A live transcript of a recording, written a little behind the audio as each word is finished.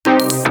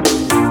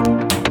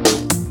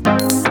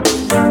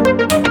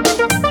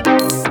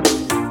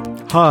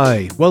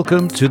Hi,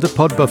 welcome to the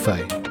Pod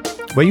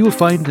Buffet, where you will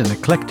find an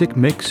eclectic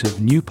mix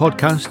of new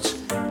podcasts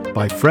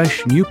by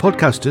fresh new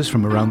podcasters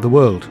from around the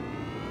world.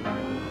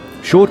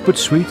 Short but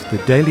sweet,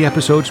 the daily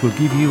episodes will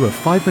give you a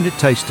 5-minute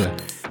taster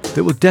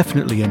that will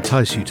definitely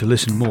entice you to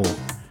listen more.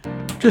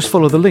 Just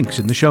follow the links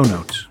in the show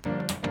notes.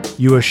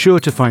 You are sure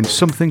to find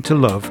something to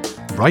love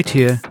right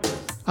here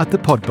at the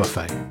Pod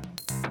Buffet.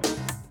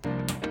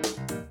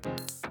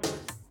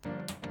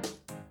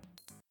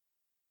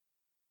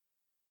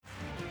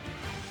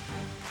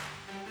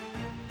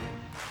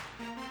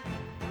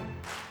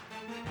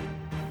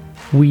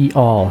 We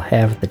all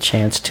have the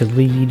chance to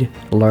lead,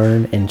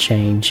 learn, and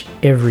change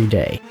every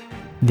day.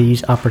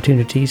 These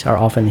opportunities are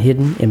often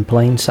hidden in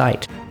plain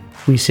sight.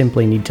 We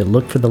simply need to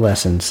look for the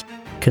lessons,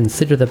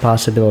 consider the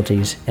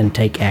possibilities, and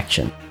take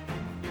action.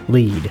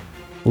 Lead,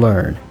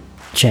 learn,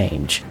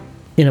 change.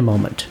 In a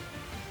moment.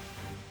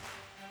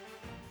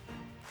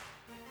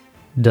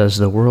 Does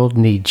the world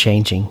need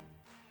changing?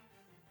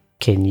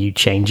 Can you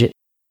change it?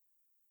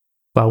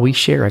 While we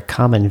share a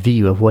common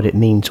view of what it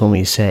means when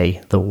we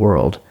say the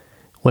world,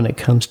 when it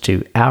comes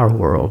to our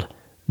world,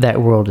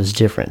 that world is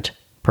different,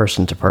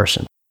 person to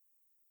person.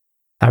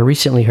 I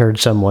recently heard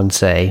someone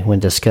say, when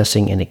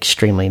discussing an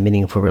extremely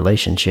meaningful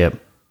relationship,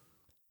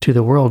 to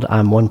the world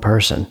I'm one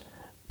person,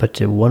 but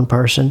to one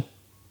person,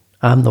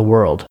 I'm the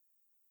world.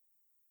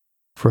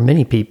 For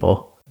many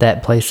people,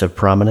 that place of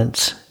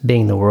prominence,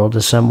 being the world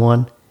to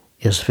someone,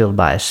 is filled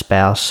by a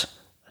spouse,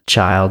 a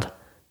child,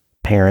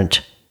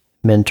 parent,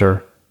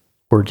 mentor,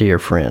 or dear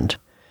friend.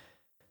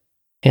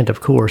 And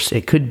of course,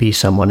 it could be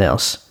someone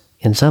else.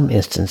 In some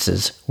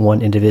instances,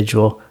 one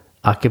individual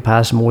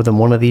occupies more than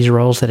one of these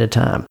roles at a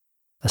time.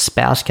 A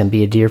spouse can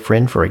be a dear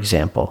friend, for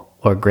example,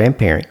 or a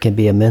grandparent can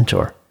be a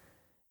mentor.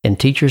 And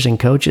teachers and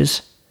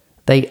coaches,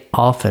 they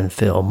often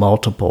fill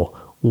multiple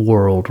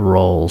world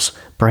roles,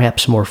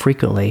 perhaps more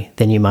frequently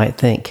than you might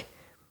think.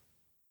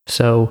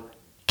 So,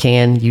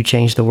 can you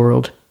change the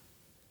world?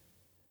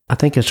 I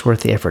think it's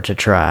worth the effort to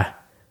try.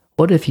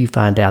 What if you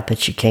find out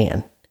that you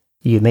can?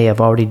 You may have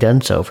already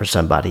done so for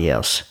somebody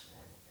else.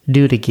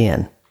 Do it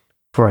again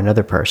for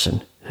another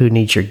person who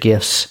needs your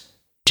gifts,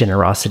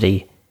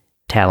 generosity,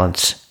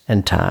 talents,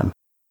 and time.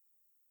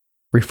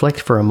 Reflect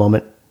for a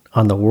moment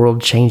on the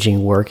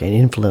world-changing work and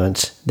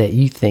influence that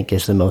you think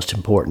is the most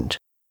important.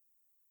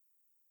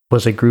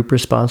 Was a group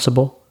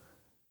responsible?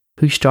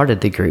 Who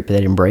started the group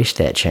that embraced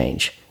that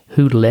change?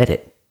 Who led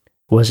it?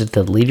 Was it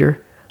the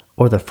leader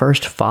or the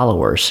first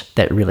followers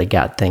that really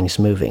got things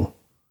moving?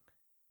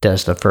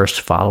 Does the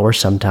first follower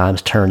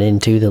sometimes turn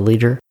into the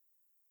leader?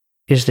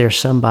 Is there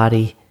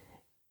somebody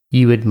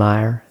you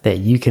admire that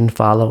you can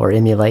follow or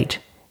emulate,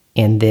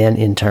 and then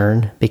in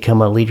turn become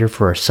a leader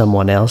for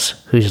someone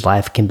else whose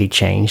life can be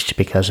changed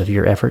because of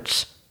your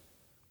efforts?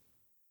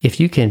 If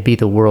you can be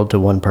the world to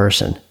one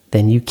person,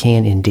 then you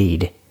can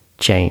indeed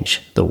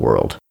change the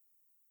world.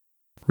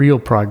 Real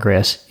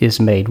progress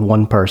is made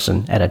one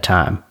person at a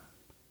time.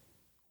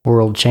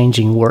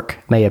 World-changing work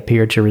may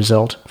appear to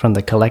result from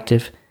the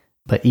collective,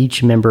 but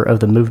each member of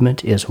the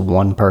movement is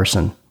one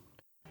person.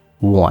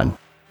 One.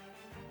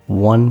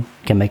 One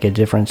can make a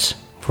difference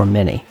for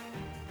many.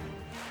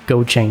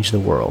 Go change the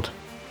world.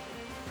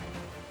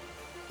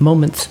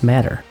 Moments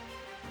matter.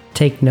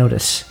 Take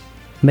notice.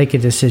 Make a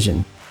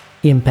decision.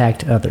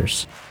 Impact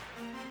others.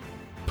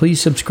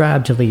 Please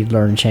subscribe to Lead,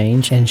 Learn,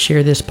 Change and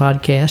share this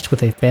podcast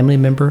with a family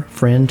member,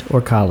 friend, or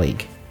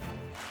colleague.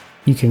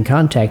 You can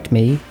contact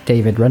me,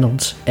 David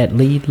Reynolds, at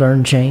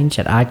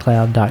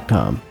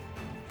leadlearnchange@icloud.com.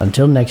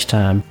 Until next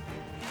time,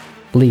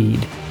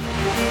 lead,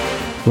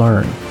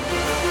 learn,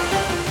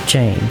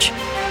 change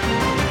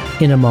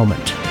in a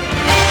moment.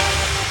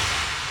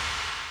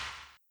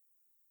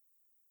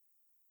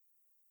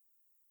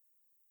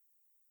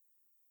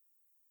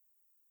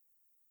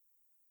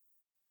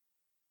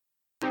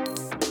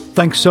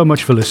 Thanks so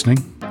much for listening.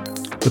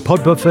 The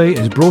Pod Buffet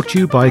is brought to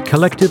you by a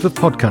collective of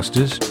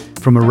podcasters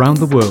from around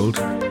the world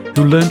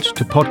who learnt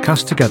to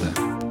podcast together.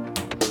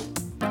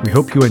 We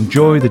hope you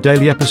enjoy the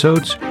daily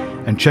episodes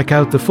and check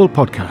out the full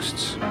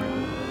podcasts.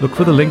 Look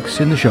for the links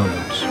in the show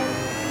notes.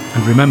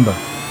 And remember,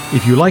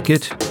 if you like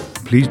it,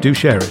 please do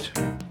share it.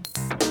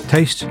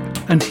 Taste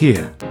and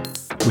hear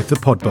with the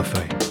Pod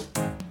Buffet.